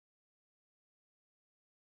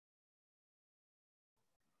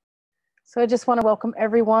So I just want to welcome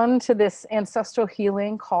everyone to this Ancestral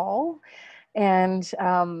Healing call. And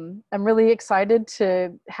I'm really excited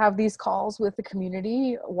to have these calls with the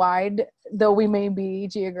community, wide though we may be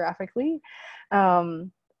geographically,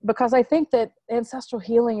 because I think that ancestral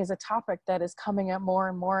healing is a topic that is coming up more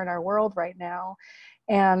and more in our world right now.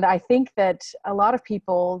 And I think that a lot of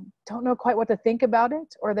people don't know quite what to think about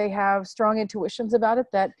it, or they have strong intuitions about it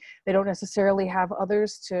that they don't necessarily have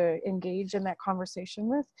others to engage in that conversation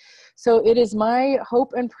with. So it is my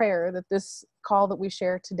hope and prayer that this call that we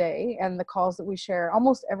share today and the calls that we share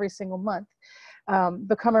almost every single month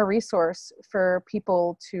become a resource for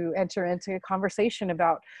people to enter into a conversation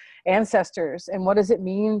about ancestors and what does it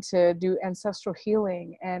mean to do ancestral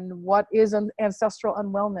healing and what is ancestral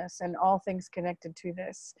unwellness and all things connected to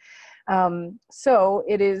this. So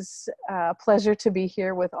it is a pleasure to be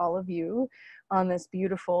here with all of you on this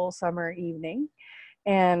beautiful summer evening.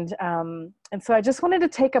 And so I just wanted to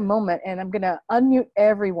take a moment, and I'm going to unmute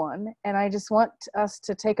everyone. And I just want us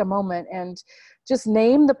to take a moment and just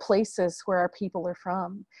name the places where our people are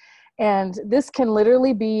from. And this can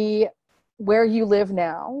literally be where you live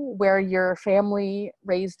now, where your family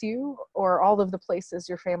raised you, or all of the places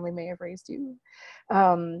your family may have raised you.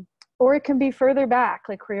 Or it can be further back,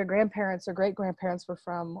 like where your grandparents or great-grandparents were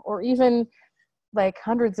from, or even like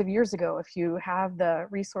hundreds of years ago, if you have the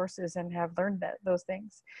resources and have learned those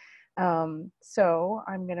things. So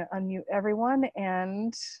I'm going to unmute everyone,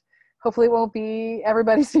 and hopefully it won't be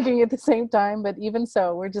everybody speaking at the same time, but even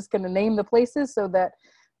so, we're just going to name the places so that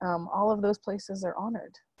all of those places are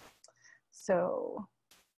honored. So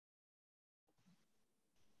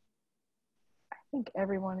I think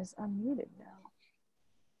everyone is unmuted now.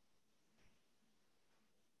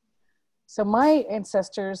 So my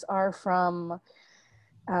ancestors are from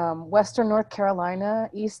Western North Carolina,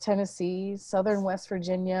 East Tennessee, Southern West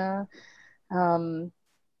Virginia,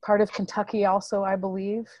 part of Kentucky also, I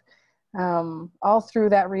believe, all through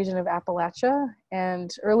that region of Appalachia.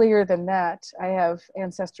 And earlier than that, I have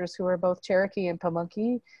ancestors who are both Cherokee and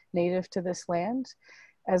Pamunkey, native to this land,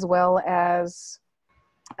 as well as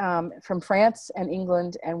from France and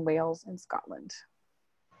England and Wales and Scotland.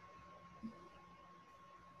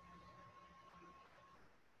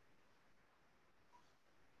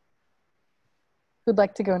 Who'd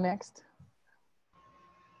like to go next?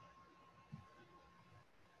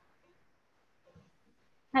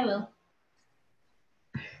 I will.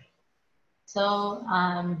 So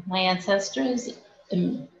my ancestors,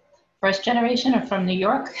 first generation, are from New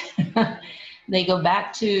York. They go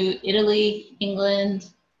back to Italy,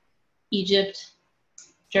 England, Egypt,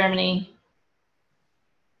 Germany,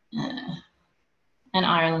 and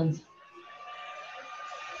Ireland.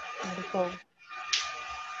 Wonderful.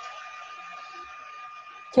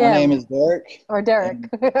 Kim. My name is Derek. Or Derek.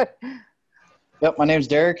 Yep, my name's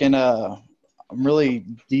Derek, and I'm really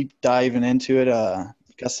deep diving into it.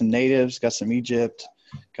 Got some natives, got some Egypt,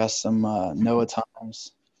 got some Noah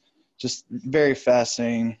times. Just very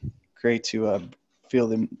fascinating. Great to feel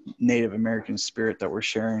the Native American spirit that we're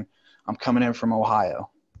sharing. I'm coming in from Ohio.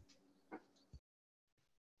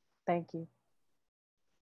 Thank you.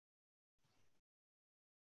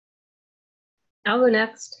 I'll go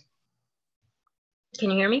next. Can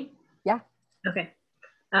you hear me? Yeah. Okay.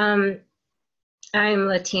 I'm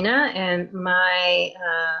Latina, and my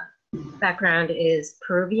background is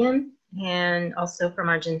Peruvian and also from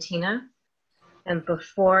Argentina. And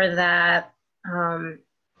before that,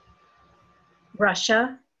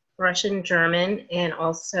 Russian, German, and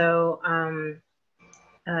also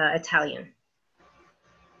Italian.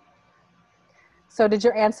 So did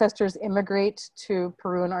your ancestors immigrate to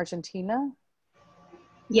Peru and Argentina?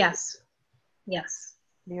 Yes. Yes.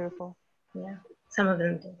 Beautiful. Yeah, some of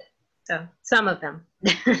them did. So some of them.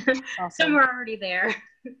 Awesome. Some were already there.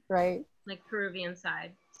 Right. Like Peruvian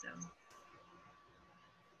side. So.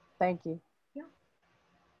 Thank you. Yeah.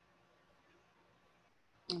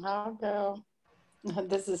 I'll go.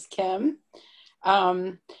 This is Kim.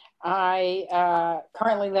 I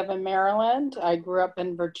currently live in Maryland. I grew up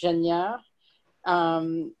in Virginia.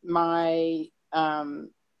 My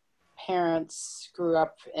parents grew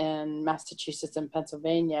up in Massachusetts and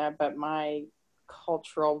Pennsylvania, but my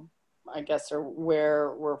cultural, I guess, or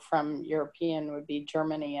where we're from, European, would be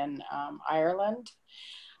Germany and Ireland.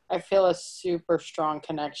 I feel a super strong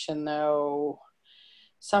connection, though,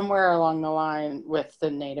 somewhere along the line with the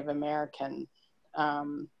Native American.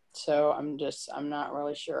 So I'm not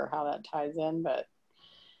really sure how that ties in, but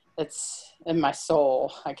it's in my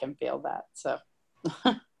soul. I can feel that. So.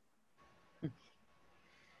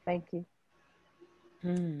 Thank you.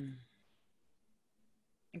 I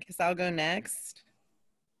guess I'll go next.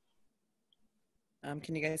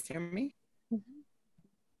 Can you guys hear me?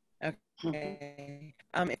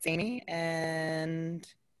 It's Amy, and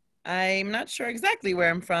I'm not sure exactly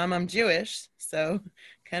where I'm from. I'm Jewish, so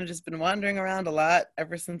kind of just been wandering around a lot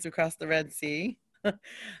ever since we crossed the Red Sea.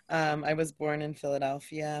 I was born in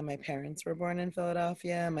Philadelphia. My parents were born in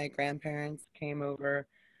Philadelphia. My grandparents came over.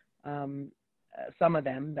 Some of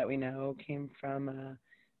them that we know came from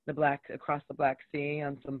across the Black Sea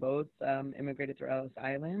on some boats, immigrated through Ellis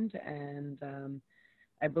Island, and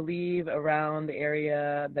I believe around the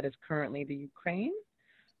area that is currently the Ukraine.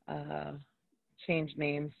 Changed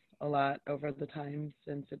names a lot over the time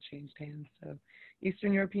since it changed hands. So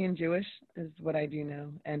Eastern European Jewish is what I do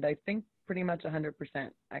know. And I think pretty much 100%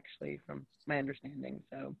 actually from my understanding.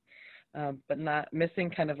 So, but not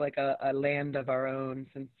missing kind of like a land of our own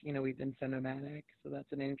since, you know, we've been so nomadic. So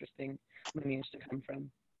that's an interesting lineage to come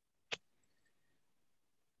from.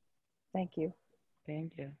 Thank you.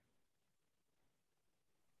 Thank you.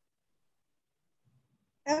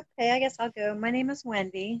 Okay, I guess I'll go. My name is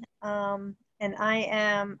Wendy, and I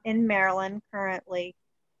am in Maryland currently.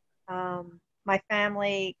 My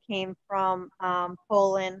family came from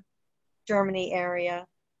Poland, Germany area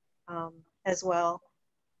as well.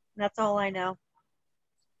 And that's all I know.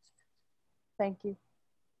 Thank you.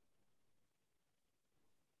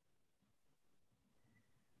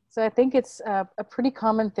 So I think it's a pretty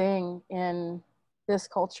common thing in this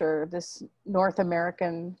culture, this North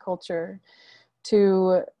American culture,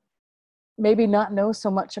 to maybe not know so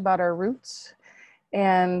much about our roots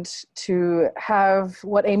and to have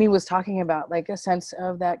what Amy was talking about, like a sense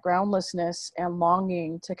of that groundlessness and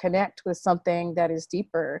longing to connect with something that is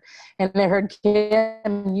deeper. And I heard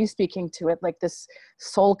Kim, you speaking to it, like this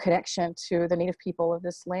soul connection to the Native people of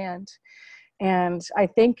this land. And I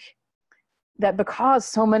think that because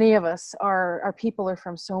so many of us our people are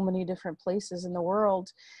from so many different places in the world,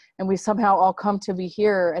 and we somehow all come to be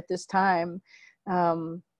here at this time,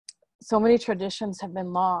 so many traditions have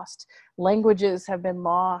been lost, languages have been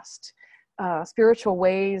lost, spiritual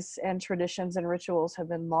ways and traditions and rituals have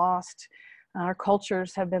been lost, our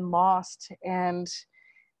cultures have been lost, and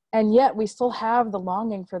yet we still have the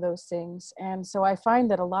longing for those things. And so I find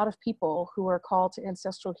that a lot of people who are called to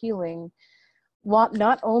ancestral healing want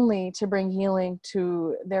not only to bring healing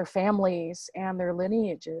to their families and their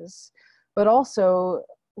lineages, but also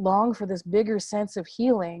long for this bigger sense of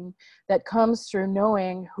healing that comes through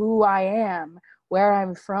knowing who I am, where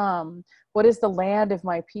I'm from, what is the land of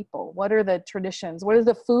my people, what are the traditions, what is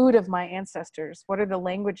the food of my ancestors, what are the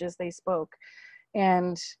languages they spoke.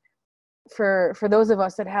 And for those of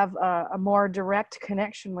us that have a more direct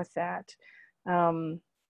connection with that,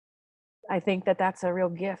 I think that that's a real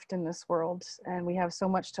gift in this world, and we have so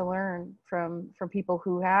much to learn from people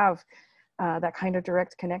who have that kind of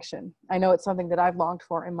direct connection. I know it's something that I've longed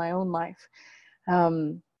for in my own life.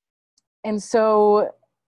 And so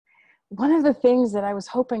one of the things that I was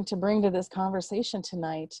hoping to bring to this conversation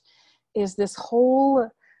tonight is this whole,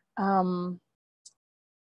 the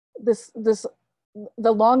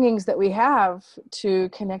longings that we have to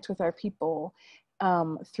connect with our people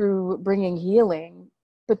through bringing healing,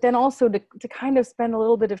 but then also to kind of spend a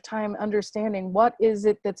little bit of time understanding what is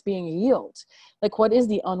it that's being healed, like what is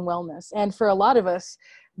the unwellness. And for a lot of us,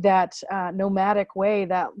 that nomadic way,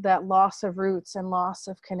 that loss of roots and loss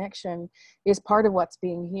of connection is part of what's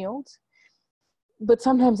being healed. But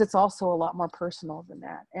sometimes it's also a lot more personal than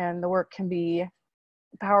that, and the work can be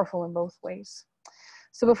powerful in both ways.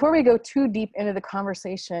 So before we go too deep into the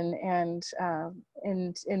conversation and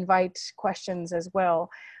invite questions as well,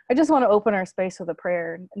 I just want to open our space with a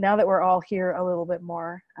prayer. Now that we're all here a little bit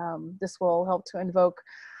more, this will help to invoke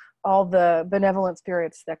all the benevolent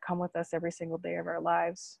spirits that come with us every single day of our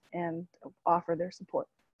lives and offer their support.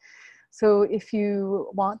 So if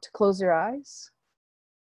you want to close your eyes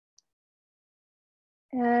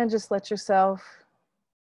and just let yourself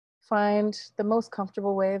find the most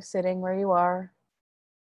comfortable way of sitting where you are,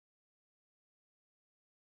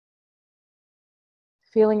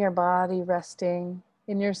 feeling your body resting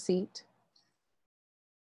in your seat.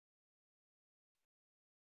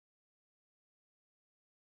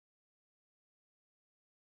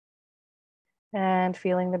 And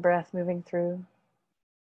feeling the breath moving through.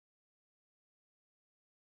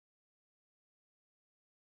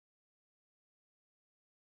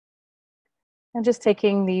 And just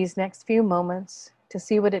taking these next few moments to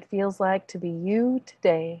see what it feels like to be you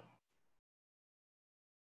today.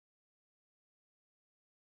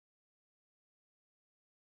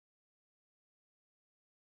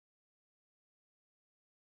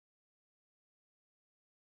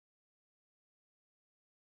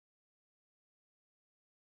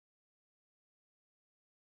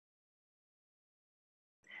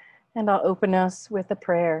 And I'll open us with a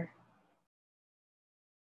prayer.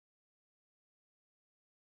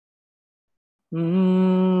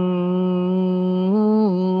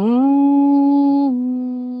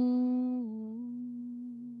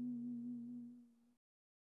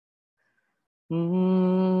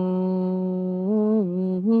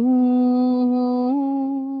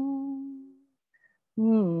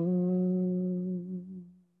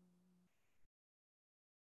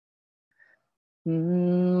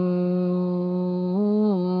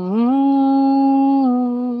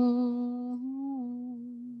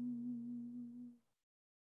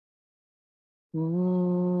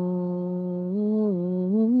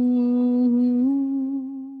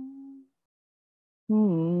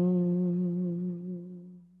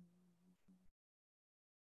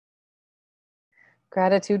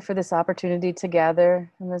 Gratitude for this opportunity to gather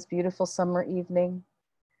in this beautiful summer evening,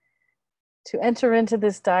 to enter into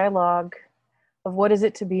this dialogue of what is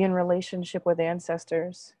it to be in relationship with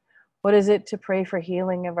ancestors, what is it to pray for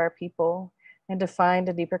healing of our people, and to find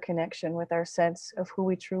a deeper connection with our sense of who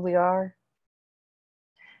we truly are.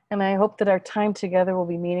 And I hope that our time together will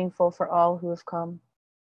be meaningful for all who have come.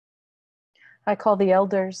 I call the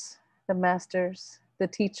elders, the masters, the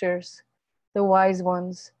teachers, the wise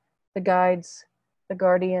ones, the guides, the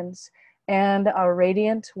guardians, and our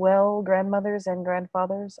radiant, well grandmothers and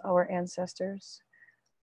grandfathers, our ancestors.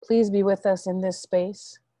 Please be with us in this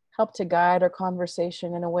space. Help to guide our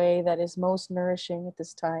conversation in a way that is most nourishing at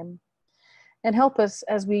this time. And help us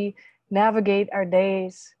as we navigate our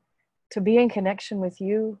days to be in connection with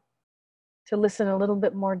you, to listen a little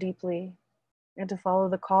bit more deeply, and to follow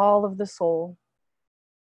the call of the soul.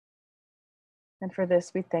 And for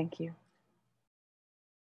this, we thank you.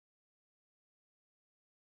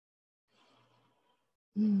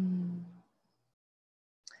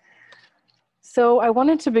 So I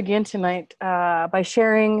wanted to begin tonight by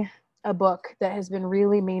sharing a book that has been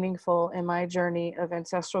really meaningful in my journey of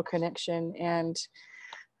ancestral connection and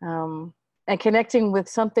connecting with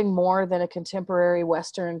something more than a contemporary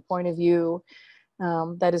Western point of view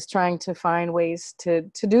that is trying to find ways to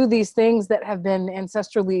do these things that have been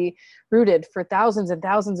ancestrally rooted for thousands and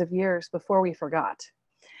thousands of years before we forgot.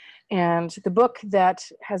 And the book that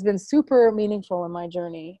has been super meaningful in my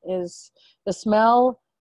journey is The Smell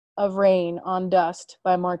of Rain on Dust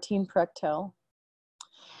by Martine Prechtel.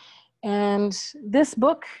 And this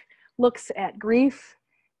book looks at grief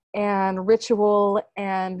and ritual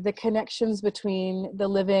and the connections between the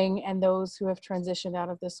living and those who have transitioned out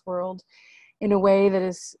of this world in a way that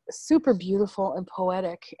is super beautiful and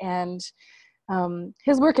poetic. And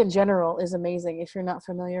his work in general is amazing. If you're not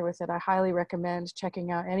familiar with it, I highly recommend checking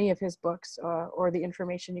out any of his books or the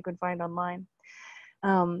information you can find online.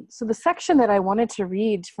 So the section that I wanted to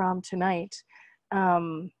read from tonight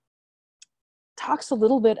talks a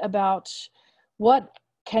little bit about what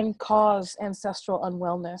can cause ancestral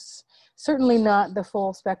unwellness. Certainly not the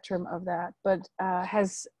full spectrum of that, but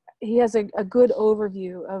he has a good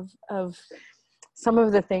overview of some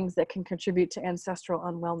of the things that can contribute to ancestral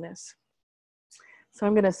unwellness. So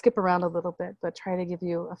I'm going to skip around a little bit, but try to give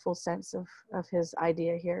you a full sense of his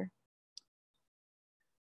idea here.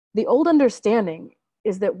 The old understanding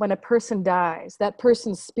is that when a person dies, that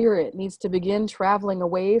person's spirit needs to begin traveling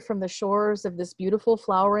away from the shores of this beautiful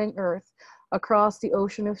flowering earth across the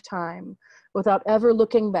ocean of time without ever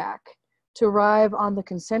looking back, to arrive on the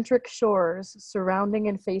concentric shores surrounding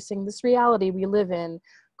and facing this reality we live in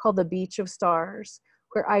called the Beach of Stars,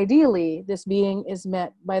 where ideally this being is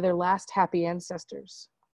met by their last happy ancestors.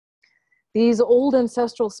 These old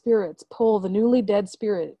ancestral spirits pull the newly dead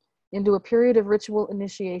spirit into a period of ritual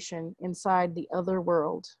initiation inside the other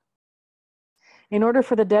world. In order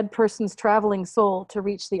for the dead person's traveling soul to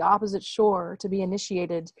reach the opposite shore, to be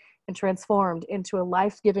initiated and transformed into a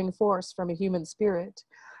life-giving force from a human spirit,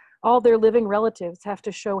 all their living relatives have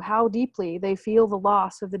to show how deeply they feel the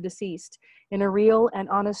loss of the deceased in a real and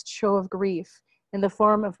honest show of grief in the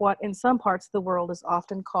form of what in some parts of the world is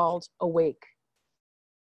often called a wake.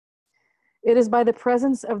 It is by the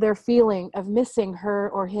presence of their feeling of missing her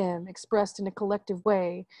or him expressed in a collective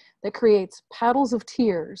way that creates paddles of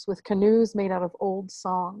tears with canoes made out of old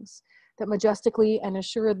songs that majestically and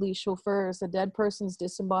assuredly chauffeurs the dead person's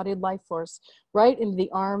disembodied life force right into the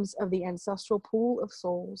arms of the ancestral pool of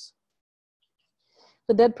souls.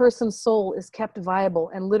 The dead person's soul is kept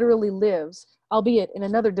viable and literally lives, albeit in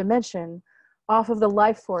another dimension, off of the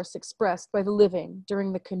life force expressed by the living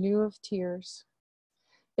during the canoe of tears.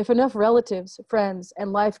 If enough relatives, friends,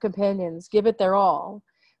 and life companions give it their all,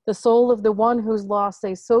 the soul of the one whose loss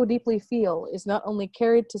they so deeply feel is not only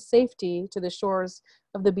carried to safety to the shores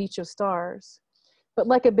of the Beach of Stars, but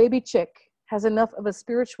like a baby chick, has enough of a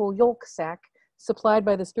spiritual yolk sac supplied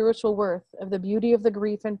by the spiritual worth of the beauty of the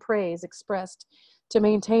grief and praise expressed to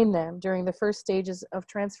maintain them during the first stages of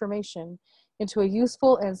transformation into a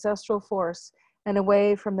useful ancestral force and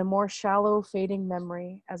away from the more shallow, fading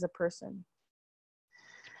memory as a person.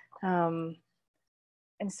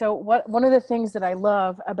 And so one of the things that I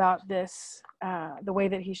love about this, the way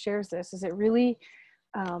that he shares this, is it really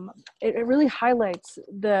highlights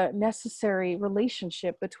the necessary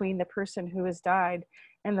relationship between the person who has died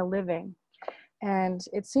and the living. And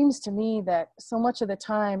it seems to me that so much of the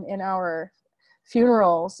time in our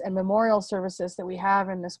funerals and memorial services that we have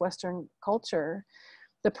in this Western culture,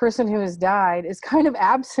 the person who has died is kind of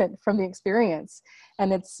absent from the experience,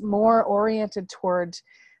 and it's more oriented toward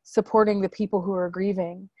supporting the people who are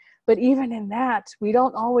grieving. But even in that, we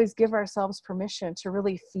don't always give ourselves permission to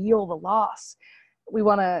really feel the loss. We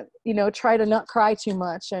want to, try to not cry too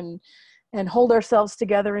much and hold ourselves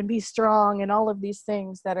together and be strong, and all of these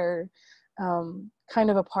things that are kind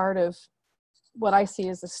of a part of what I see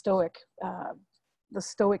as the stoic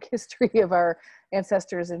history of our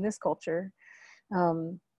ancestors in this culture.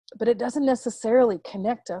 But it doesn't necessarily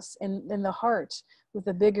connect us in the heart with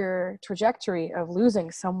the bigger trajectory of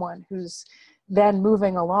losing someone who's then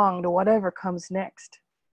moving along to whatever comes next.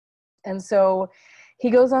 And so he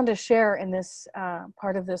goes on to share in this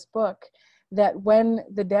part of this book that when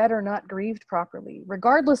the dead are not grieved properly,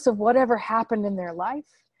 regardless of whatever happened in their life,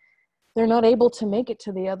 they're not able to make it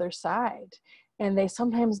to the other side. And they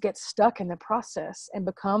sometimes get stuck in the process and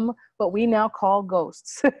become what we now call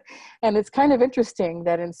ghosts. And it's kind of interesting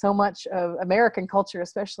that in so much of American culture,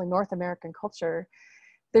 especially North American culture,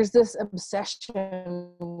 there's this obsession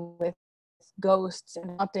with ghosts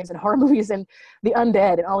and hauntings and horror movies and the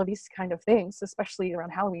undead and all of these kind of things, especially around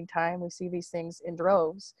Halloween time. We see these things in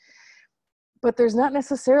droves. But there's not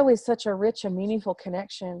necessarily such a rich and meaningful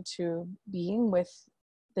connection to being with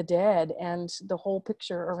the dead and the whole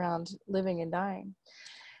picture around living and dying.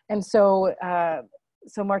 And so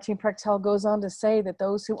Martin Prechtel goes on to say that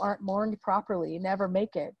those who aren't mourned properly never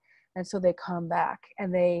make it. And so they come back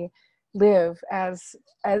and they live as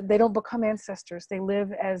they don't become ancestors. They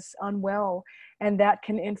live as unwell, and that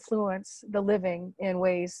can influence the living in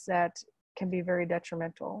ways that can be very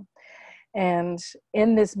detrimental. And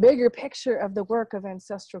in this bigger picture of the work of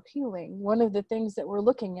ancestral healing, one of the things that we're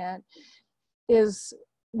looking at is,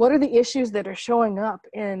 what are the issues that are showing up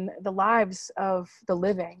in the lives of the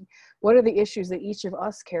living? What are the issues that each of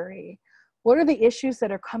us carry? What are the issues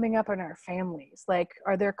that are coming up in our families? Like,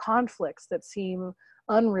 are there conflicts that seem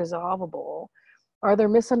unresolvable? Are there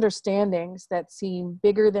misunderstandings that seem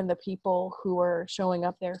bigger than the people who are showing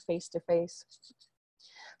up there face to face?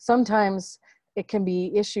 Sometimes it can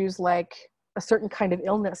be issues like a certain kind of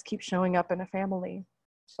illness keeps showing up in a family,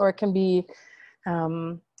 or it can be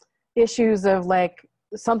issues of like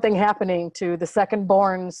something happening to the second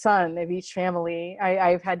born son of each family.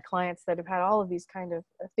 I've had clients that have had all of these kind of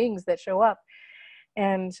things that show up.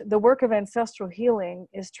 And the work of ancestral healing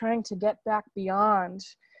is trying to get back beyond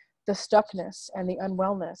the stuckness and the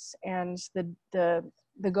unwellness and the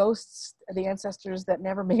ghosts, the ancestors that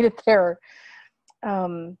never made it there.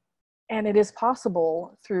 And it is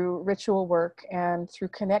possible through ritual work and through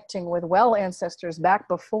connecting with well ancestors back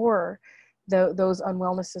before those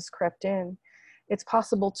unwellnesses crept in. It's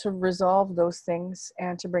possible to resolve those things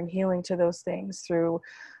and to bring healing to those things through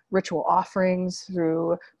ritual offerings,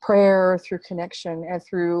 through prayer, through connection, and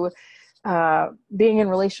through being in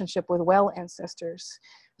relationship with well ancestors.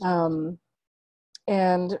 And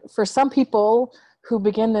for some people who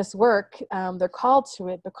begin this work, they're called to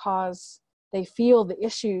it because they feel the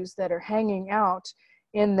issues that are hanging out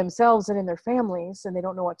in themselves and in their families, and they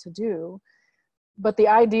don't know what to do. But the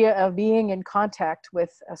idea of being in contact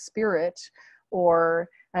with a spirit or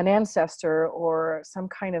an ancestor or some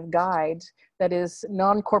kind of guide that is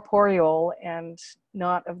non-corporeal and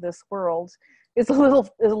not of this world is a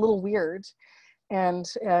little weird. And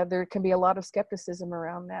there can be a lot of skepticism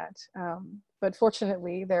around that. But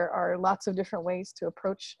fortunately, there are lots of different ways to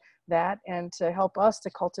approach that and to help us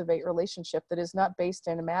to cultivate relationship that is not based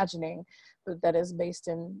in imagining, but that is based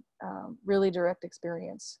in really direct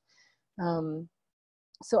experience.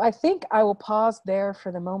 So I think I will pause there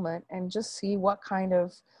for the moment and just see what kind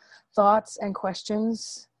of thoughts and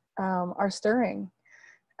questions are stirring.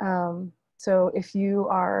 So if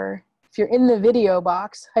you're in the video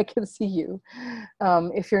box, I can see you.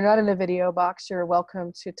 If you're not in the video box, you're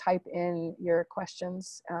welcome to type in your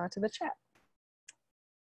questions to the chat.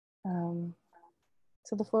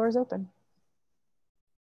 So the floor is open.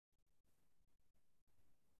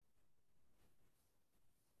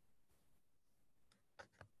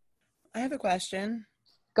 I have a question.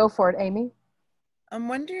 Go for it, Amy. I'm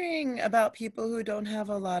wondering about people who don't have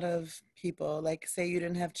a lot of people? Like, say you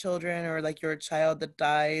didn't have children, or like you're a child that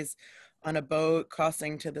dies on a boat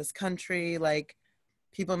crossing to this country, like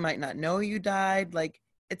people might not know you died. Like,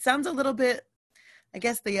 it sounds a little bit, I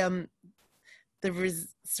guess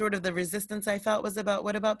sort of the resistance I felt was about,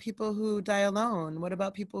 what about people who die alone? What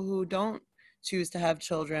about people who don't choose to have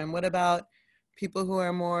children? What about people who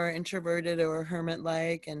are more introverted or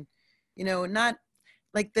hermit-like? And, you know, not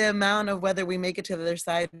like the amount of whether we make it to the other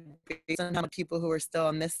side based on how many people who are still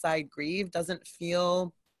on this side grieve doesn't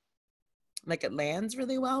feel like it lands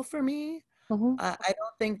really well for me. Mm-hmm. I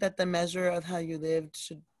don't think that the measure of how you lived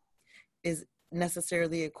is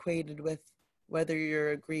necessarily equated with whether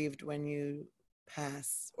you're aggrieved when you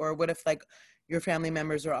pass, or what if like your family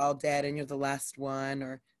members are all dead and you're the last one,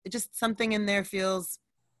 or it just something in there feels.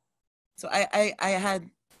 So I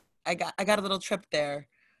got a little trip there,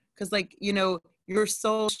 because like, you know, your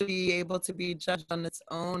soul should be able to be judged on its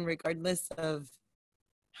own regardless of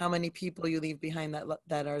how many people you leave behind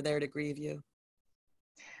that are there to grieve you.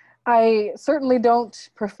 I certainly don't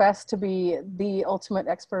profess to be the ultimate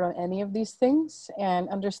expert on any of these things, and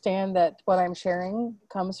understand that what I'm sharing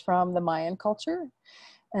comes from the Mayan culture.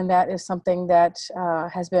 And that is something that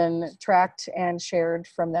has been tracked and shared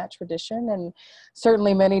from that tradition. And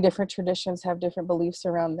certainly many different traditions have different beliefs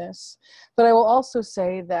around this. But I will also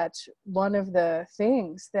say that one of the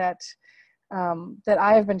things that that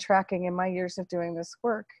I have been tracking in my years of doing this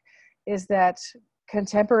work is that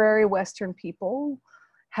contemporary Western people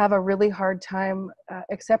have a really hard time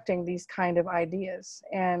accepting these kind of ideas.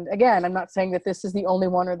 And again, I'm not saying that this is the only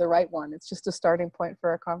one or the right one. It's just a starting point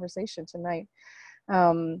for our conversation tonight.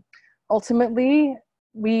 Ultimately,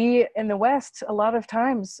 we in the West a lot of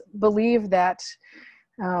times believe that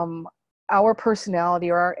our personality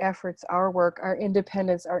or our efforts, our work, our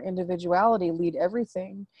independence, our individuality lead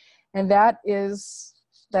everything. And that is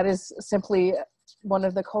simply one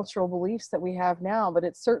of the cultural beliefs that we have now, but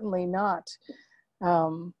it's certainly not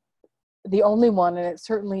the only one, and it's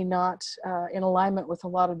certainly not in alignment with a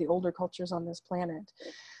lot of the older cultures on this planet.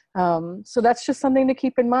 So that's just something to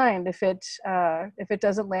keep in mind. If it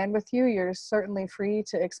doesn't land with you, you're certainly free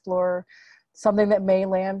to explore something that may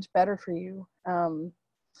land better for you.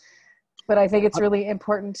 But I think it's really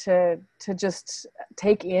important to just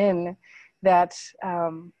take in that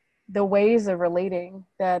the ways of relating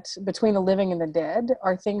that between the living and the dead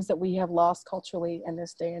are things that we have lost culturally in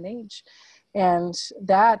this day and age. And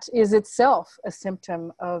that is itself a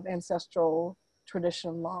symptom of ancestral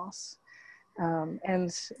tradition loss.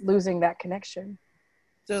 And losing that connection.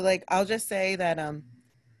 So like, I'll just say that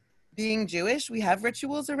being Jewish, we have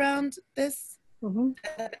rituals around this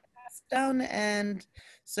down. And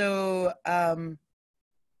so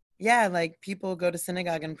yeah, like people go to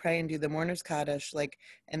synagogue and pray and do the mourner's kaddish, like,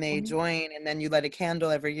 and they join, and then you light a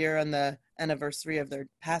candle every year on the anniversary of their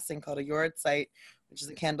passing called a yortzeit, which is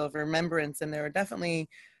a candle of remembrance. And there are definitely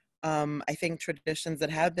I think traditions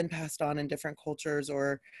that have been passed on in different cultures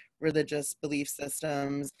or religious belief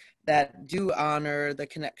systems that do honor the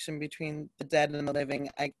connection between the dead and the living.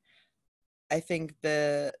 I think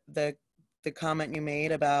the comment you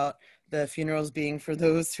made about the funerals being for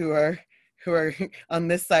those who are on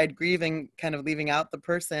this side grieving, kind of leaving out the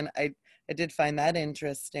person, I did find that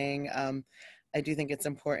interesting. I do think it's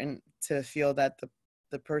important to feel that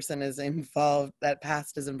the person is involved, that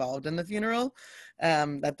past is involved in the funeral,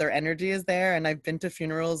 that their energy is there. And I've been to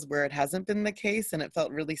funerals where it hasn't been the case, and it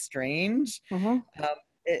felt really strange,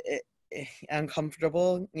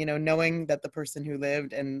 uncomfortable, you know, knowing that the person who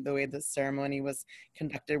lived and the way the ceremony was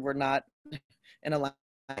conducted were not in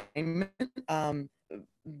alignment.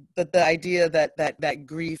 But the idea that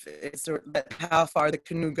grief is that how far the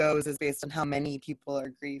canoe goes is based on how many people are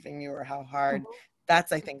grieving you or how hard.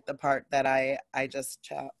 That's, I think, the part that I just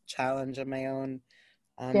challenge in my own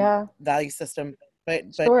value system.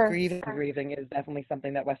 But Sure. grieving is definitely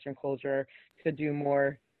something that Western culture could do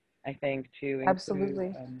more, I think, to include.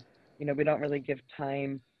 Absolutely. You know, we don't really give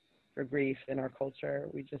time for grief in our culture.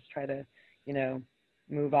 We just try to, you know,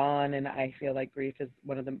 move on. And I feel like grief is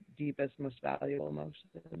one of the deepest, most valuable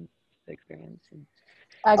emotions to experience.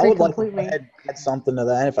 I agree would completely. like to add something to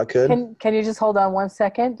that if I could. Can you just hold on 1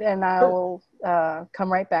 second, and I will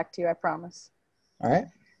come right back to you, I promise. All right.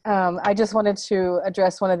 I just wanted to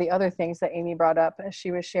address one of the other things that Amy brought up as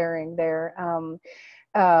she was sharing there.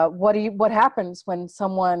 What happens when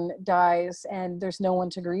someone dies and there's no one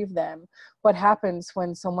to grieve them? What happens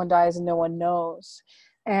when someone dies and no one knows?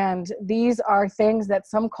 And these are things that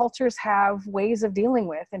some cultures have ways of dealing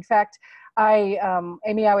with. In fact, Amy,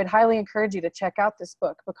 I would highly encourage you to check out this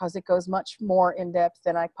book, because it goes much more in depth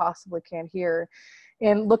than I possibly can here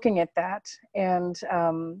in looking at that. And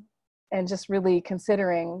and just really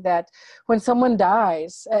considering that when someone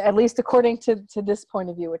dies, at least according to this point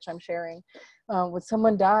of view, which I'm sharing, when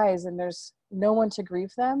someone dies and there's no one to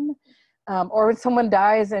grieve them, or when someone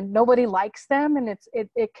dies and nobody likes them, and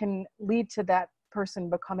it can lead to that person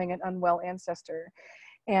becoming an unwell ancestor.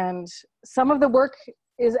 And some of the work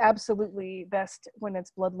is absolutely best when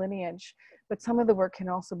it's blood lineage, but some of the work can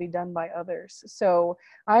also be done by others. So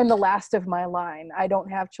I'm the last of my line. I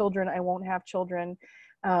don't have children. I won't have children.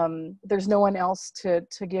 There's no one else to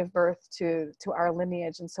give birth to our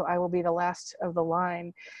lineage. And so I will be the last of the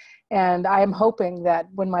line. And I am hoping that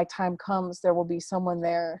when my time comes, there will be someone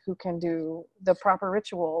there who can do the proper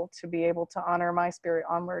ritual to be able to honor my spirit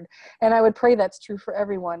onward. And I would pray that's true for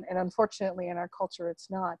everyone. And unfortunately, in our culture, it's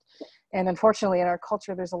not. And unfortunately, in our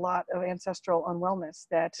culture, there's a lot of ancestral unwellness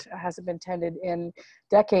that hasn't been tended in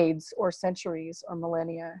decades or centuries or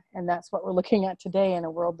millennia. And that's what we're looking at today in a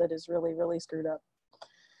world that is really, really screwed up.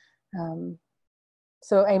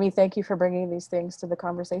 So Amy, thank you for bringing these things to the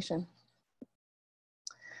conversation.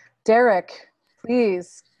 Derek,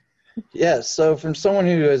 please. Yeah, so from someone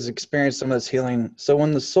who has experienced some of this healing, so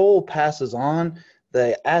when the soul passes on,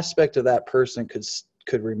 the aspect of that person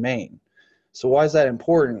could remain. So why is that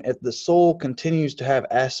important? If the soul continues to have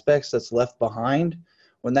aspects that's left behind,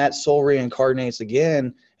 when that soul reincarnates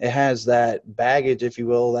again, it has that baggage, if you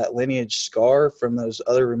will, that lineage scar from those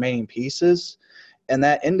other remaining pieces, and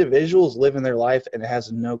that individual is living their life and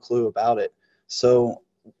has no clue about it. So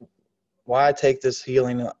why I take this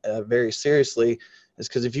healing very seriously is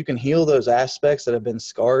because if you can heal those aspects that have been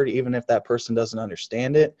scarred, even if that person doesn't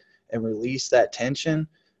understand it, and release that tension,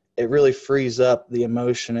 it really frees up the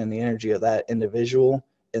emotion and the energy of that individual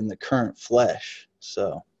in the current flesh.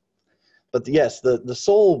 So, but yes, the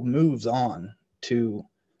soul moves on to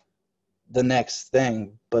the next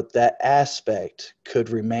thing, but that aspect could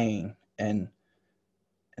remain. And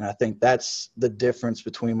I think that's the difference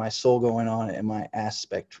between my soul going on and my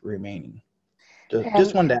aspect remaining.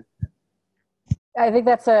 Just one day. I think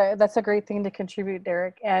that's a great thing to contribute,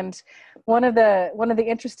 Derek. And one of the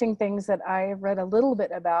interesting things that I read a little bit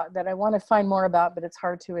about that I want to find more about, but it's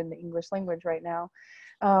hard to in the English language right now.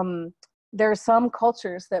 There are some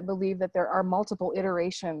cultures that believe that there are multiple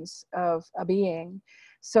iterations of a being.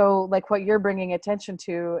 So like what you're bringing attention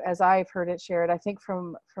to, as I've heard it shared, I think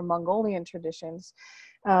from Mongolian traditions,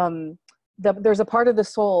 there's a part of the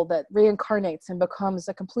soul that reincarnates and becomes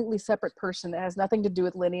a completely separate person that has nothing to do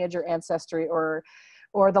with lineage or ancestry or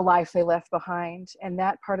the life they left behind. And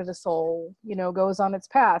that part of the soul, goes on its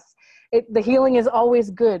path. The healing is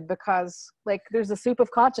always good because like there's a soup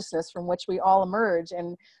of consciousness from which we all emerge.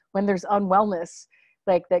 And when there's unwellness,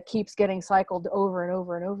 like that keeps getting cycled over and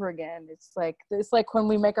over and over again, it's like when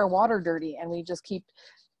we make our water dirty and we just keep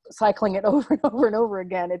cycling it over and over and over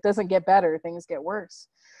again. It doesn't get better, things get worse.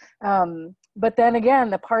 But then again,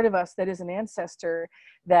 the part of us that is an ancestor,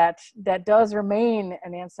 that does remain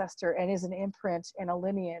an ancestor and is an imprint and a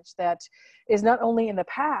lineage that is not only in the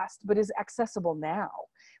past, but is accessible now.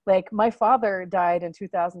 Like my father died in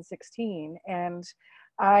 2016, and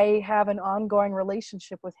I have an ongoing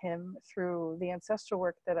relationship with him through the ancestral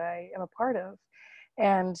work that I am a part of.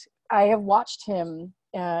 And I have watched him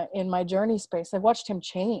in my journey space. I've watched him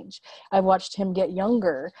change. I've watched him get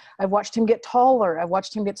younger. I've watched him get taller. I've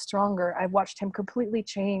watched him get stronger. I've watched him completely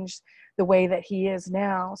change the way that he is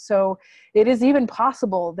now. So it is even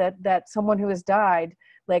possible that someone who has died,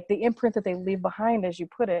 like the imprint that they leave behind, as you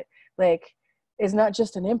put it, like is not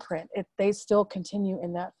just an imprint. They still continue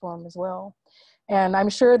in that form as well. And I'm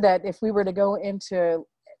sure that if we were to go into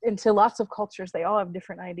lots of cultures, they all have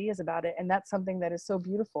different ideas about it. And that's something that is so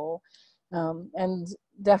beautiful and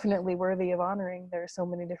definitely worthy of honoring. There are so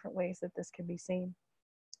many different ways that this can be seen.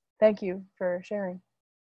 Thank you for sharing.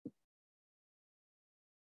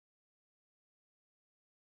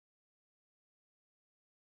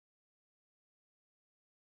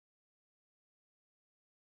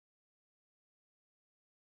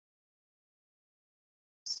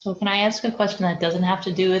 So can I ask a question that doesn't have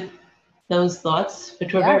to do with those thoughts,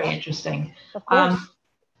 which were very interesting? Of course.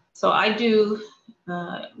 So I do,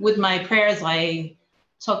 with my prayers, I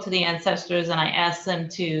talk to the ancestors and I ask them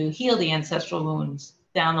to heal the ancestral wounds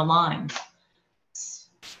down the line.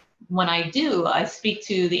 When I do, I speak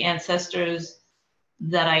to the ancestors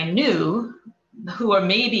that I knew who are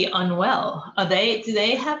maybe unwell. Do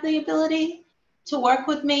they have the ability to work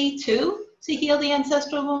with me too, to heal the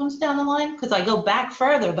ancestral wounds down the line? Because I go back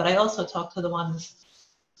further, but I also talk to the ones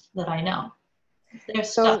that I know. If they're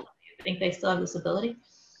stuck, do you think they still have this ability?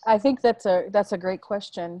 I think that's a great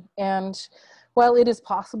question. And while it is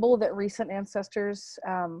possible that recent ancestors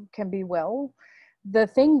can be well, the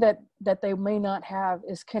thing that they may not have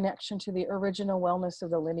is connection to the original wellness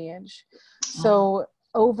of the lineage. So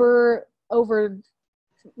over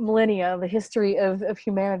millennia, the history of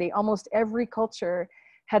humanity, almost every culture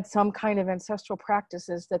had some kind of ancestral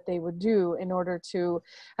practices that they would do in order to,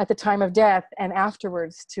 at the time of death and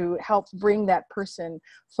afterwards, to help bring that person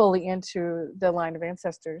fully into the line of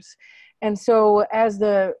ancestors. And so as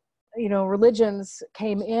the, religions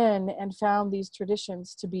came in and found these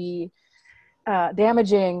traditions to be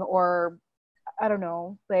damaging, or I don't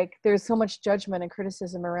know, like there's so much judgment and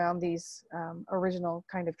criticism around these original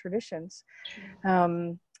kind of traditions.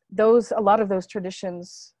 A lot of those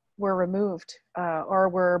traditions were removed or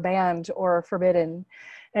were banned or forbidden.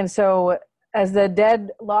 And so as the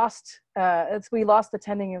dead as we lost the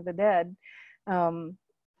tending of the dead,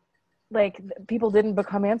 like people didn't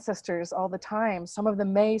become ancestors all the time. Some of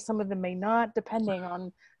them may not, depending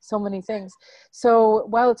on so many things. So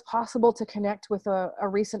while it's possible to connect with a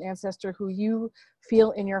recent ancestor who you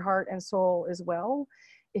feel in your heart and soul as well,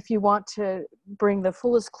 if you want to bring the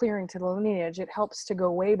fullest clearing to the lineage, it helps to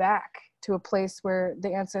go way back to a place where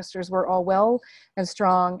the ancestors were all well and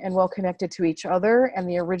strong and well connected to each other, and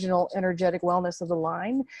the original energetic wellness of the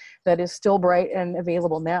line that is still bright and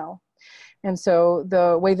available now. And so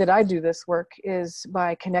the way that I do this work is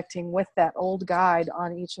by connecting with that old guide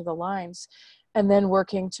on each of the lines, and then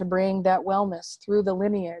working to bring that wellness through the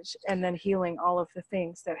lineage, and then healing all of the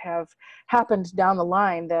things that have happened down the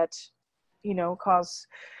line that, cause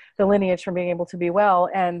the lineage from being able to be well,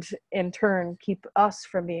 and in turn keep us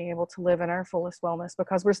from being able to live in our fullest wellness,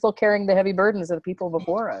 because we're still carrying the heavy burdens of the people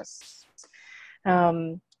before us.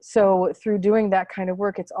 So through doing that kind of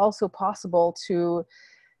work, it's also possible to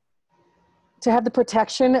have the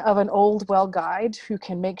protection of an old well guide who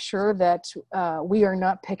can make sure that we are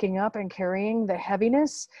not picking up and carrying the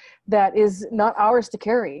heaviness that is not ours to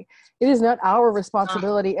carry. It is not our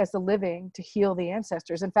responsibility as the living to heal the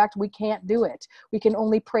ancestors. In fact, we can't do it. We can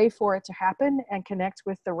only pray for it to happen and connect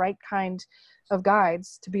with the right kind of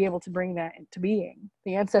guides to be able to bring that into being.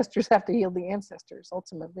 The ancestors have to heal the ancestors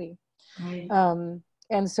ultimately. Right.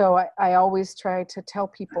 And so I always try to tell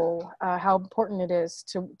people how important it is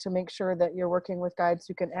to make sure that you're working with guides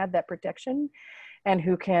who can add that protection and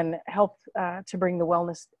who can help to bring the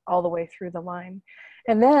wellness all the way through the line.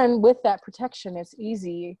 And then with that protection, it's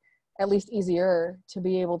easy, at least easier, to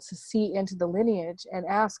be able to see into the lineage and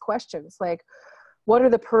ask questions like, what are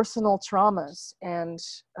the personal traumas and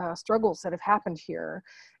struggles that have happened here?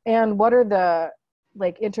 And what are the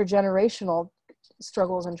intergenerational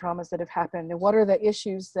struggles and traumas that have happened, and what are the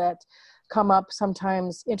issues that come up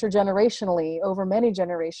sometimes intergenerationally over many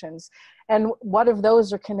generations, and what of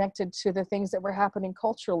those are connected to the things that were happening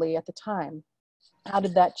culturally at the time? How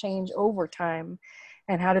did that change over time,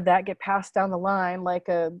 and how did that get passed down the line like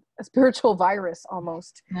a spiritual virus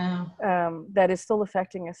almost? That is still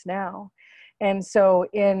affecting us now? And so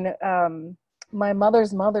in my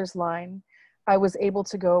mother's line, I was able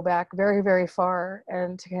to go back very, very far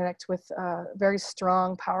and to connect with a very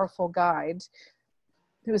strong, powerful guide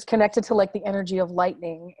who was connected to the energy of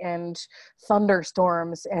lightning and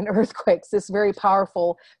thunderstorms and earthquakes, this very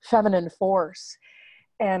powerful feminine force.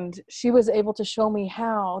 And she was able to show me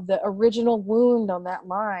how the original wound on that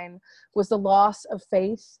line was the loss of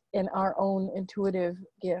faith in our own intuitive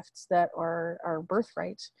gifts that are our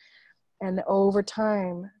birthright. And over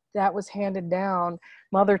time, that was handed down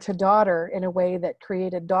mother to daughter in a way that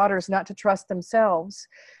created daughters not to trust themselves,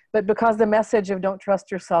 but because the message of don't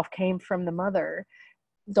trust yourself came from the mother,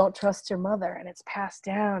 don't trust your mother, and it's passed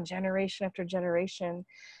down generation after generation.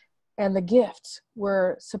 And the gifts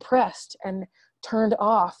were suppressed and turned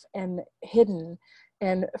off and hidden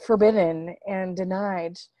and forbidden and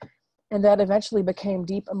denied. And that eventually became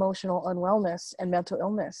deep emotional unwellness and mental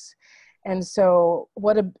illness. And so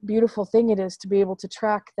what a beautiful thing it is to be able to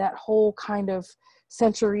track that whole kind of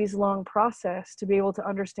centuries-long process, to be able to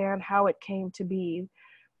understand how it came to be,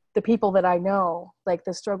 the people that I know,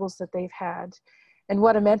 the struggles that they've had, and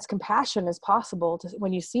what immense compassion is possible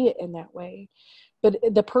when you see it in that way. But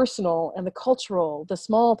the personal and the cultural, the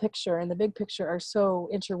small picture and the big picture are so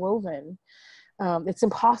interwoven. It's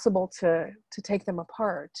impossible to take them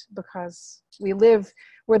apart, because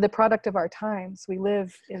we're the product of our times. We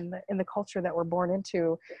live in the culture that we're born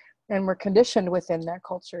into, and we're conditioned within that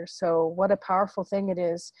culture. So what a powerful thing it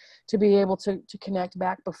is to be able to connect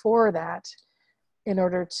back before that in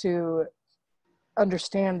order to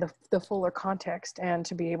understand the fuller context and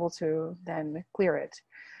to be able to then clear it.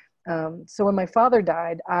 So when my father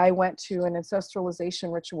died, I went to an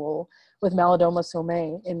ancestralization ritual with Malidoma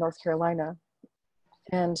Somé in North Carolina.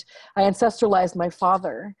 And I ancestralized my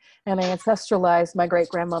father, and I ancestralized my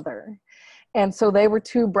great-grandmother. And so they were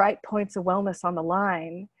two bright points of wellness on the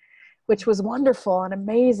line, which was wonderful and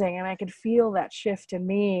amazing. And I could feel that shift in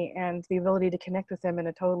me and the ability to connect with them in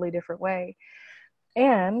a totally different way.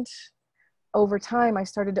 And over time, I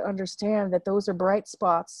started to understand that those are bright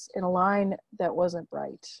spots in a line that wasn't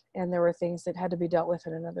bright. And there were things that had to be dealt with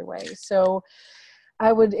in another way. So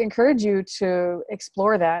I would encourage you to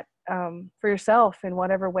explore that for yourself in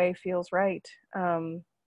whatever way feels right.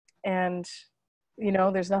 And, you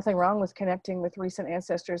know, there's nothing wrong with connecting with recent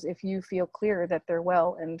ancestors if you feel clear that they're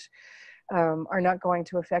well and are not going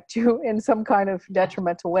to affect you in some kind of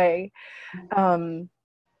detrimental way.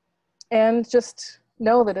 And just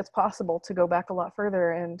know that it's possible to go back a lot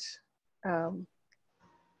further and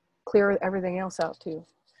clear everything else out too.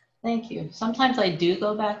 Thank you. Sometimes I do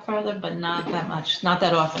go back further, but not that much, not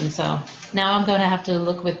that often. So now I'm going to have to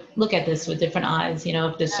look at this with different eyes, you know,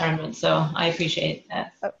 of discernment. So I appreciate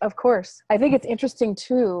that. Of course. I think it's interesting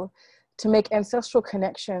too to make ancestral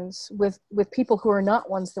connections with people who are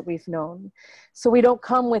not ones that we've known. So we don't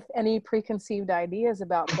come with any preconceived ideas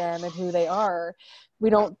about them and who they are.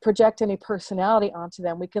 We don't project any personality onto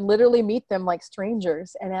them. We can literally meet them like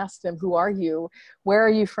strangers and ask them, who are you? Where are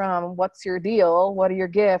you from? What's your deal? What are your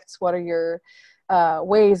gifts? What are your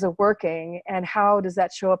ways of working? And how does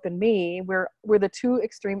that show up in me? We're the two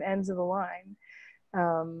extreme ends of the line.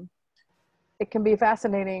 It can be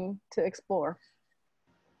fascinating to explore.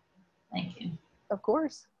 Thank you. Of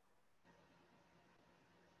course.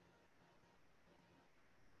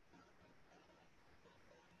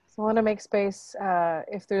 So I want to make space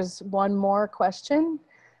if there's one more question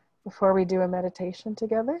before we do a meditation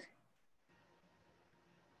together.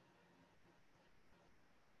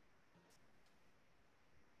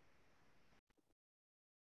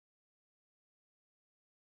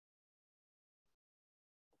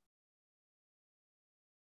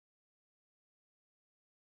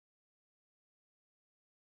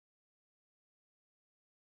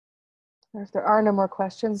 Or if there are no more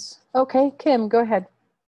questions, okay, Kim, go ahead.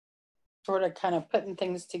 Sort of kind of putting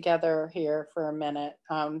things together here for a minute.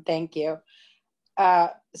 Thank you.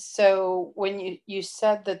 So when you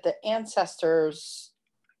said that the ancestors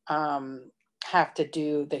have to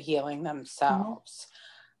do the healing themselves,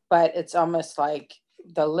 but it's almost like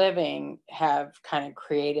the living have kind of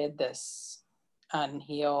created this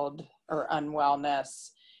unhealed or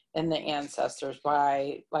unwellness in the ancestors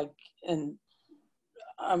by, like, in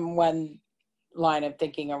one line of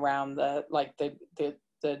thinking around the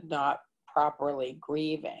not properly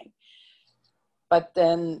grieving. But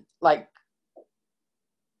then, like,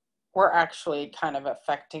 we're actually kind of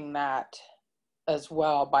affecting that as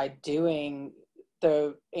well by doing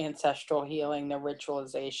the ancestral healing, the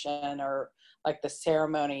ritualization, or like the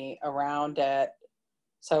ceremony around it.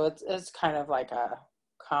 So it's kind of like a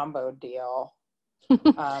combo deal.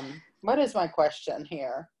 What is my question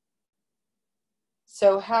here?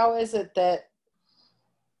 So how is it that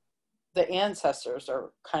the ancestors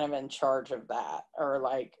are kind of in charge of that, or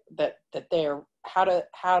like that they're, how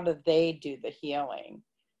do they do the healing?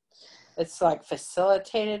 It's like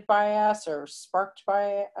facilitated by us or sparked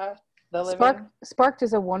by the living? Sparked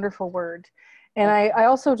is a wonderful word. And I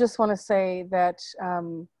also just want to say that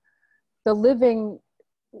the living,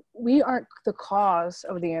 we aren't the cause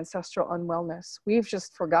of the ancestral unwellness. We've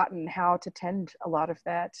just forgotten how to tend a lot of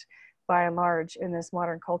that by and large in this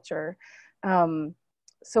modern culture.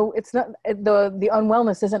 So it's not, the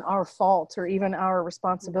unwellness isn't our fault or even our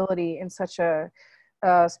responsibility in such a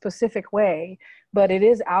specific way, but it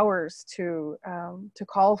is ours to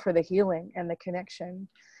call for the healing and the connection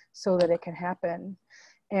so that it can happen.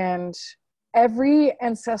 And every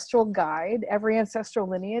ancestral guide, every ancestral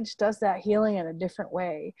lineage does that healing in a different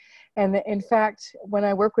way. And in fact, when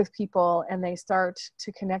I work with people and they start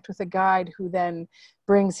to connect with a guide who then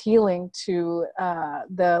brings healing to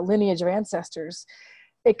the lineage of ancestors,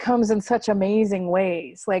 it comes in such amazing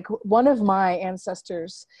ways. Like, one of my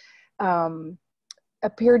ancestors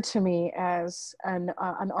appeared to me as an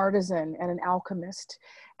artisan and an alchemist,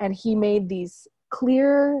 and he made these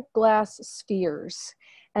clear glass spheres,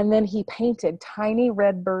 and then he painted tiny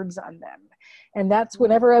red birds on them. And that's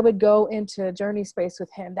whenever I would go into journey space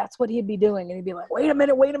with him, that's what he'd be doing. And he'd be like, wait a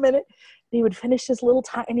minute. And he would finish his little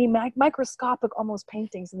tiny microscopic almost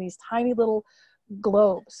paintings in these tiny little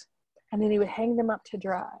globes. And then he would hang them up to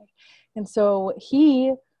dry. And so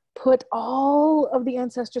he put all of the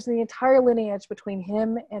ancestors and the entire lineage between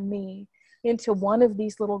him and me into one of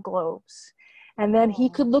these little globes. And then he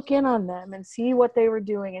could look in on them and see what they were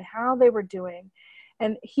doing and how they were doing.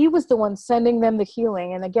 And he was the one sending them the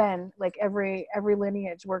healing. And again, like every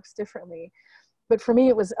lineage works differently. But for me,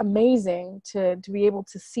 it was amazing to be able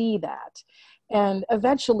to see that. And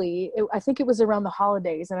eventually, I think it was around the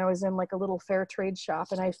holidays, and I was in like a little fair trade shop,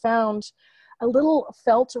 and I found a little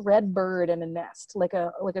felt red bird in a nest, like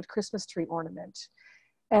a Christmas tree ornament.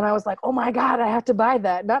 And I was like, oh my God, I have to buy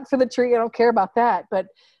that. Not for the tree, I don't care about that, but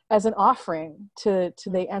as an offering to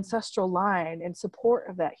the ancestral line in support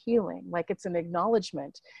of that healing. Like it's an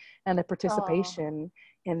acknowledgement and a participation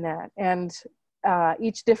in that. And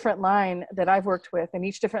each different line that I've worked with, and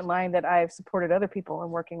each different line that I've supported other people in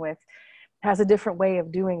working with, has a different way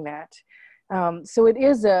of doing that. So it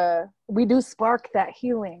is we do spark that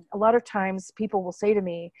healing. A lot of times people will say to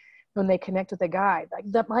me when they connect with a guide, like,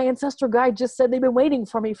 that my ancestral guide just said they've been waiting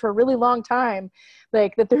for me for a really long time,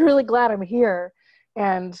 like that they're really glad I'm here.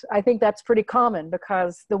 And I think that's pretty common,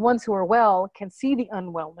 because the ones who are well can see the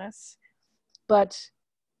unwellness, but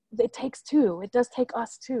it takes two. It does take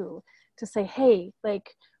us too to say, hey, like,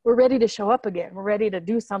 we're ready to show up again. We're ready to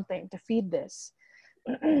do something to feed this.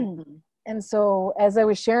 And so as I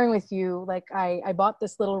was sharing with you, like I bought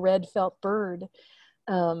this little red felt bird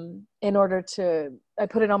in order to, I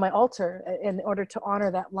put it on my altar in order to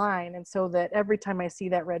honor that line. And so that every time I see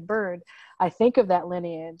that red bird, I think of that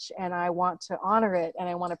lineage and I want to honor it and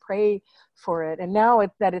I want to pray for it. And now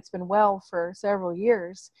that it's been well for several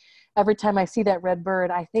years, every time I see that red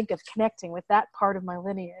bird, I think of connecting with that part of my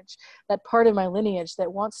lineage that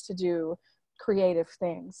wants to do creative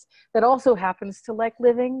things, that also happens to like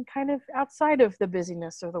living kind of outside of the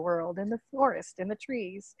busyness of the world, in the forest, in the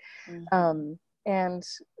trees. And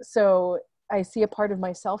so I see a part of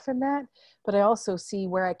myself in that, but I also see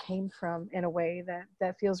where I came from in a way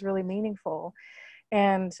that feels really meaningful.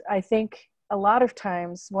 And I think a lot of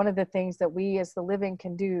times one of the things that we as the living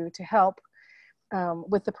can do to help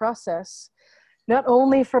with the process, not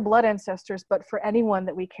only for blood ancestors, but for anyone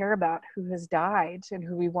that we care about who has died and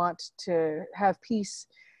who we want to have peace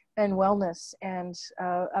and wellness and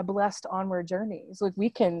a blessed onward journey. So like we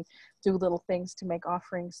can do little things to make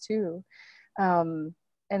offerings too.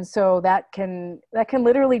 And so that can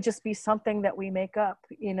literally just be something that we make up,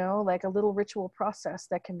 you know, like a little ritual process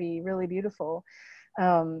that can be really beautiful.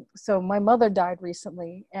 So my mother died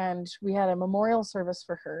recently and we had a memorial service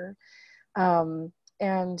for her.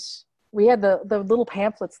 And we had the little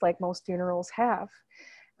pamphlets like most funerals have,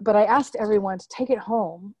 but I asked everyone to take it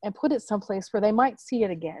home and put it someplace where they might see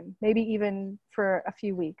it again, maybe even for a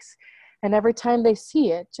few weeks. And every time they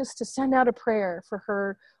see it, just to send out a prayer for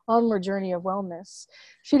her onward journey of wellness.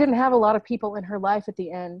 She didn't have a lot of people in her life at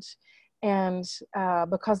the end. And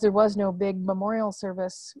because there was no big memorial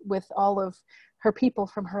service with all of her people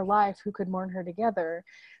from her life who could mourn her together,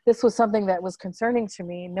 this was something that was concerning to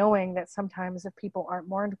me, knowing that sometimes if people aren't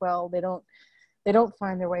mourned well, they don't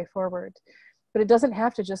find their way forward. But it doesn't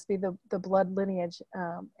have to just be the blood lineage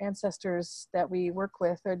ancestors that we work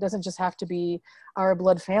with, or it doesn't just have to be our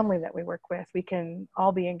blood family that we work with. We can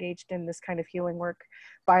all be engaged in this kind of healing work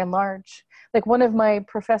by and large. Like one of my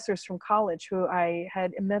professors from college who I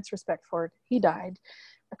had immense respect for, he died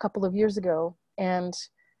a couple of years ago. And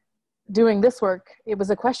doing this work, it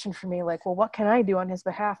was a question for me, like, well, what can I do on his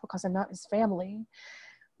behalf because I'm not his family?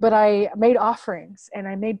 But I made offerings and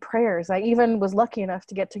I made prayers. I even was lucky enough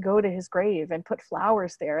to get to go to his grave and put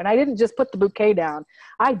flowers there. And I didn't just put the bouquet down.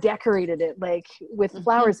 I decorated it like with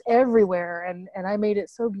flowers everywhere. And I made it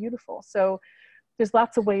so beautiful. So there's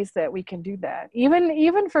lots of ways that we can do that.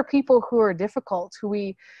 Even for people who are difficult, who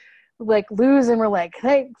we like lose and we're like,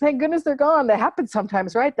 hey, thank goodness they're gone. That happens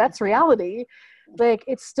sometimes, right? That's reality. Like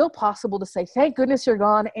it's still possible to say, thank goodness you're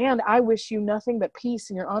gone. And I wish you nothing but peace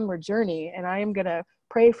in your onward journey. And I am going to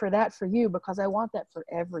pray for that for you because I want that for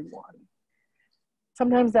everyone.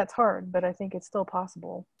 Sometimes that's hard, but I think it's still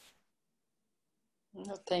possible.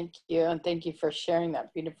 Well, thank you. And thank you for sharing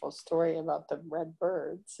that beautiful story about the red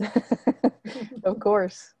birds. Of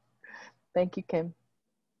course. Thank you, Kim.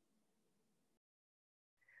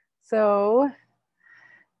 So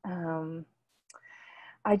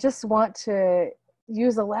I just want to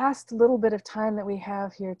use the last little bit of time that we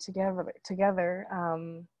have here together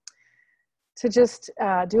to just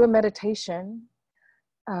do a meditation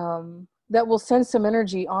that will send some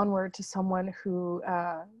energy onward to someone who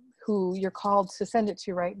you're called to send it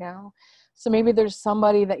to right now. So maybe there's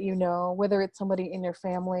somebody that you know, whether it's somebody in your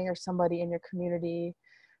family or somebody in your community,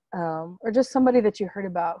 or just somebody that you heard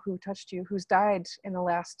about who touched you, who's died in the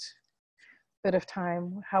last bit of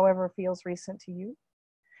time, however feels recent to you.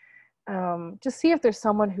 Just see if there's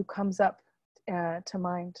someone who comes up to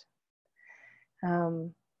mind.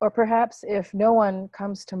 Or perhaps if no one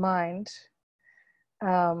comes to mind,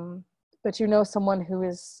 but you know someone who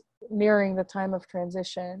is nearing the time of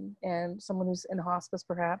transition and someone who's in hospice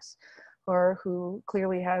perhaps, or who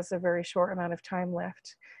clearly has a very short amount of time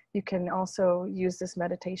left, you can also use this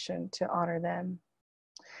meditation to honor them.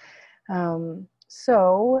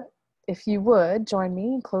 So if you would join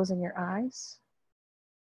me in closing your eyes.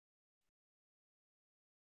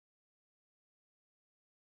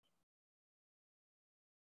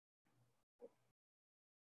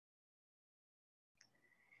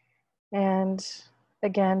 And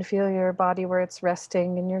again, feel your body where it's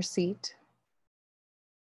resting in your seat.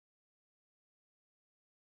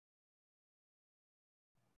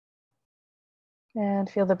 And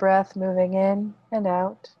feel the breath moving in and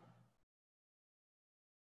out.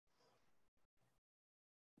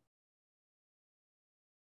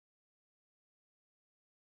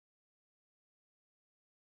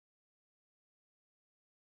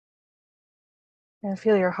 And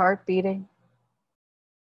feel your heart beating.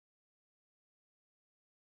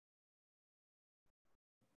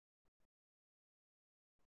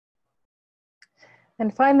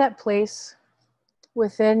 And find that place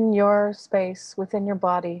within your space, within your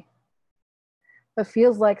body, that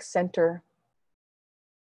feels like center.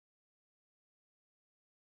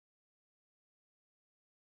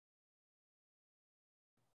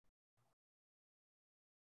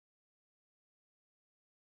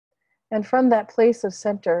 And from that place of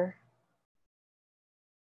center,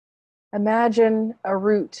 imagine a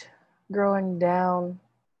root growing down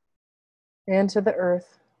into the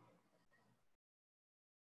earth.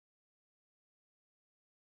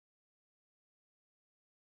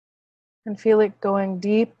 And feel it going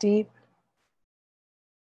deep, deep,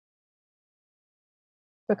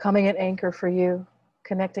 becoming an anchor for you,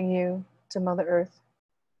 connecting you to Mother Earth.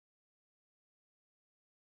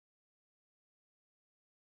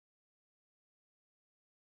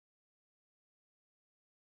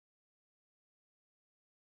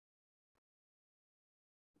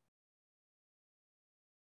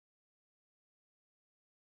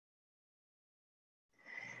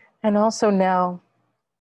 And also now,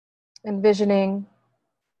 envisioning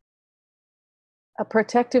a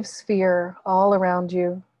protective sphere all around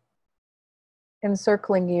you,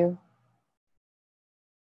 encircling you,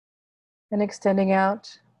 and extending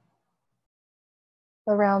out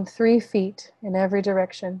around 3 feet in every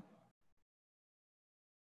direction.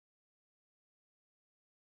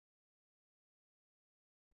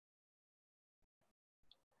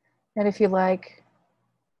 And if you like,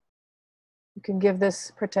 you can give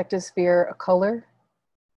this protective sphere a color,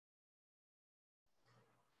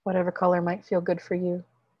 whatever color might feel good for you.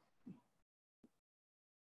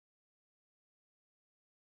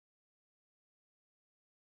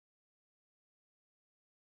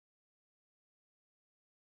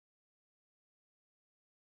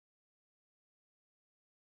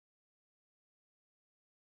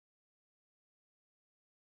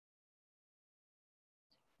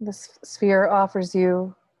 This sphere offers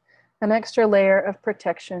you an extra layer of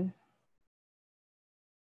protection.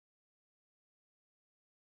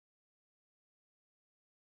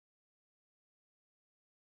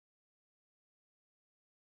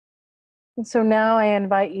 And so now I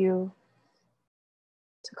invite you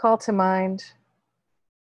to call to mind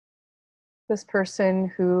this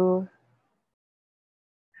person who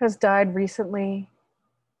has died recently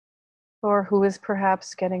or who is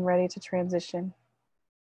perhaps getting ready to transition.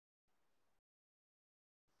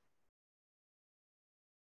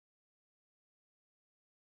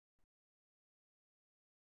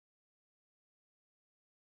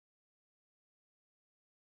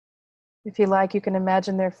 If you like, you can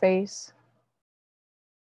imagine their face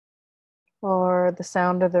or the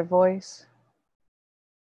sound of their voice.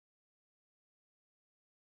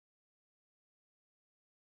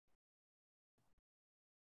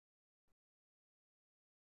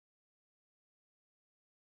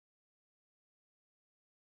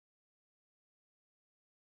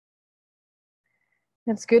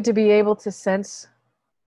 It's good to be able to sense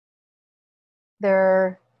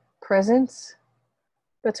their presence,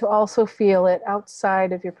 but to also feel it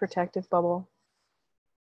outside of your protective bubble.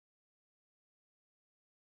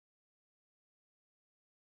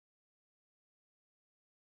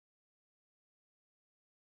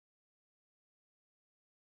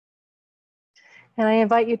 And I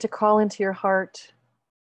invite you to call into your heart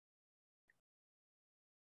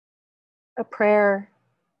a prayer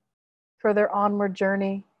for their onward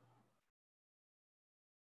journey,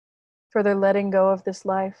 for their letting go of this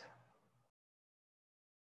life,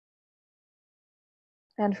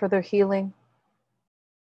 and for their healing.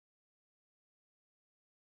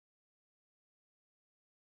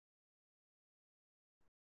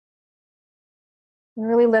 And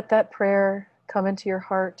really let that prayer come into your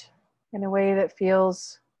heart in a way that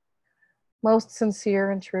feels most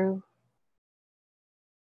sincere and true.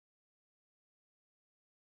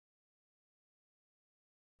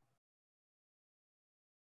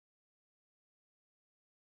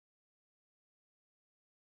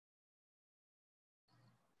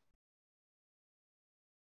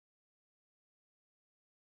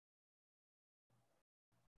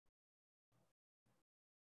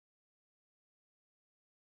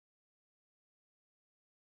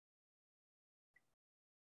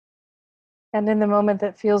 And in the moment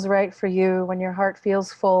that feels right for you, when your heart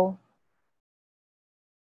feels full,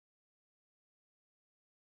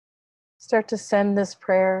 start to send this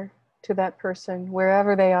prayer to that person,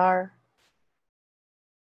 wherever they are.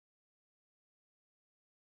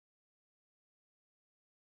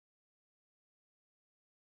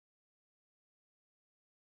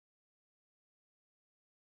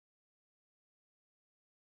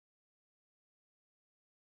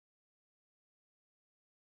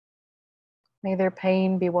 May their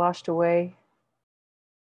pain be washed away.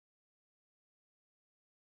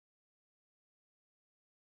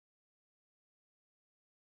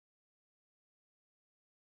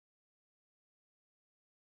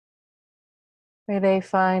 May they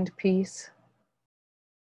find peace.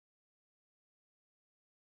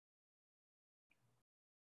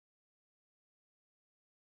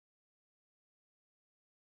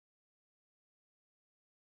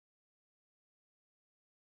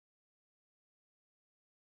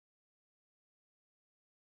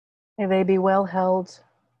 May they be well held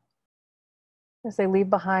as they leave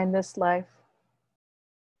behind this life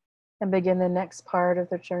and begin the next part of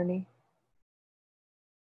their journey.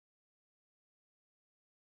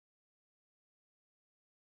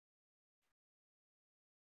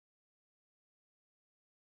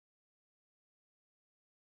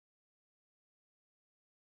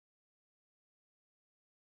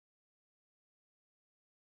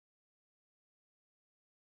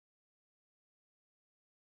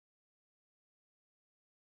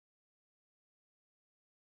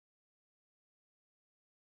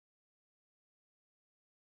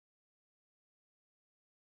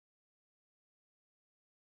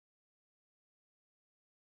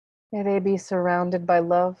 May they be surrounded by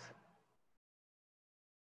love,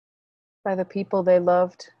 by the people they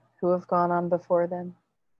loved who have gone on before them,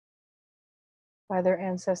 by their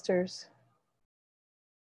ancestors.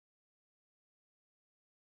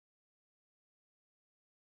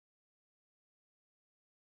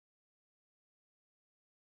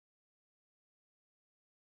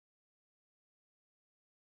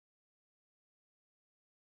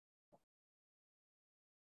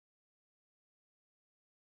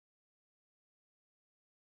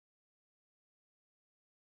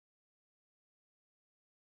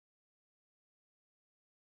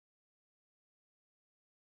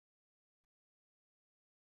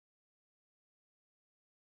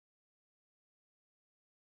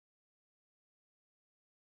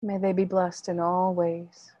 May they be blessed in all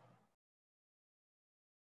ways.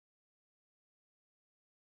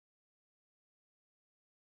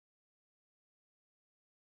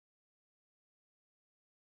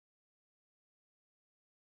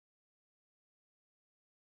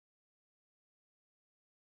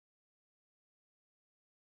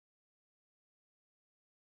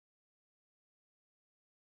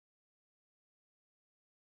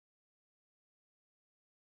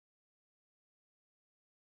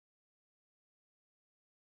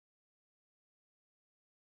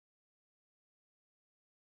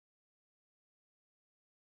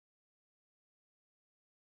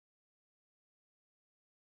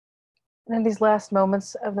 And in these last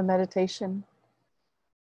moments of the meditation,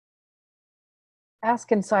 ask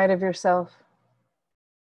inside of yourself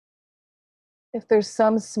if there's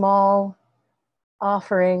some small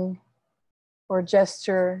offering or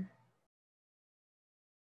gesture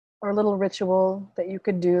or little ritual that you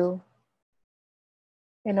could do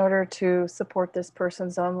in order to support this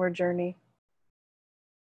person's onward journey.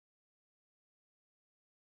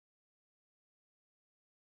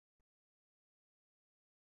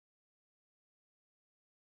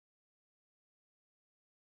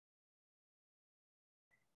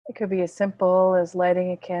 It could be as simple as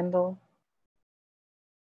lighting a candle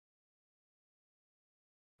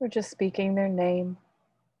or just speaking their name.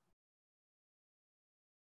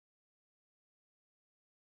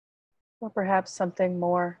 Or perhaps something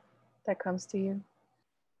more that comes to you.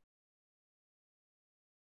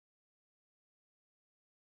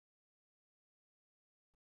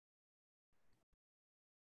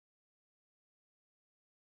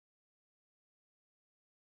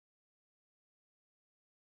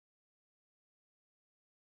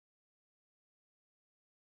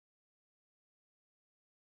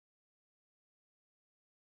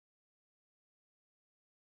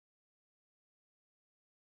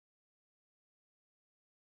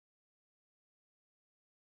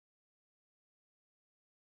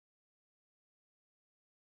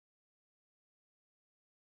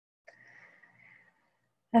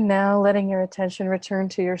 And now letting your attention return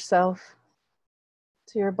to yourself,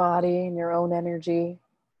 to your body and your own energy.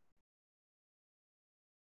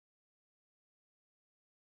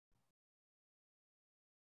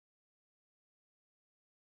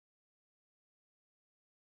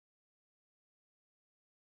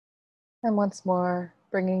 And once more,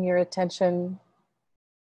 bringing your attention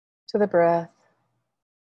to the breath.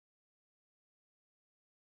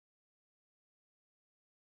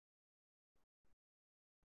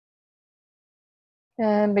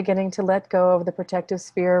 And beginning to let go of the protective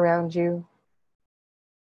sphere around you.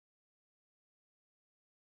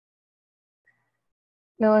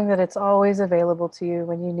 Knowing that it's always available to you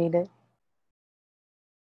when you need it.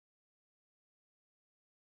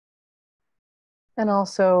 And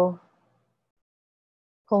also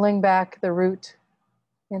pulling back the root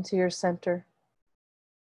into your center.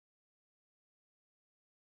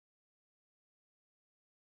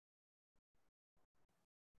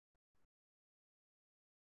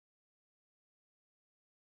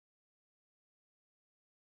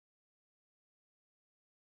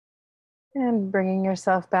 And bringing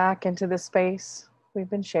yourself back into the space we've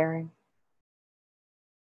been sharing.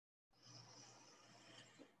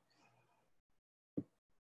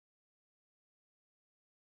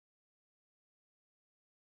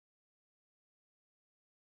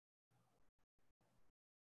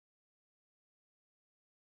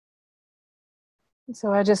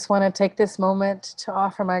 So I just want to take this moment to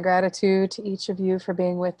offer my gratitude to each of you for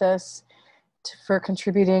being with us, for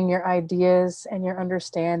contributing your ideas and your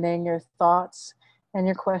understanding, your thoughts and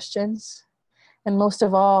your questions. And most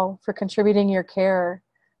of all, for contributing your care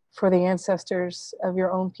for the ancestors of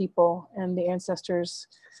your own people and the ancestors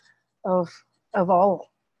of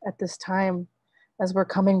all at this time, as we're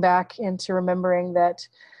coming back into remembering that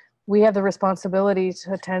we have the responsibility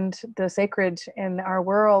to attend the sacred in our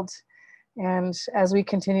world. And as we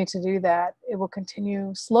continue to do that, it will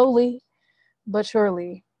continue slowly but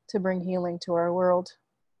surely to bring healing to our world.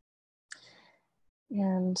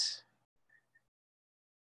 And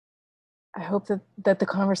I hope that the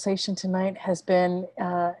conversation tonight has been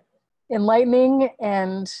enlightening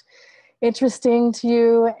and interesting to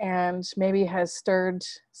you, and maybe has stirred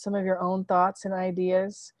some of your own thoughts and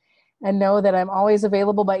ideas. And know that I'm always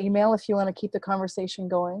available by email if you want to keep the conversation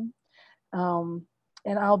going.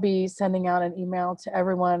 And I'll be sending out an email to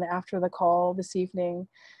everyone after the call this evening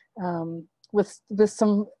with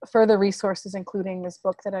some further resources, including this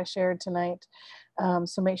book that I shared tonight.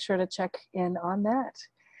 So make sure to check in on that.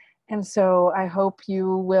 And so I hope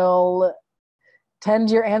you will tend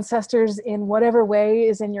your ancestors in whatever way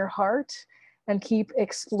is in your heart, and keep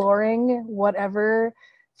exploring whatever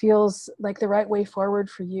feels like the right way forward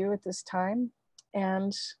for you at this time.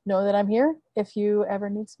 And know that I'm here if you ever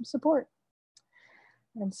need some support.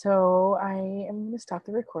 And so I am going to stop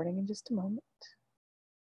the recording in just a moment.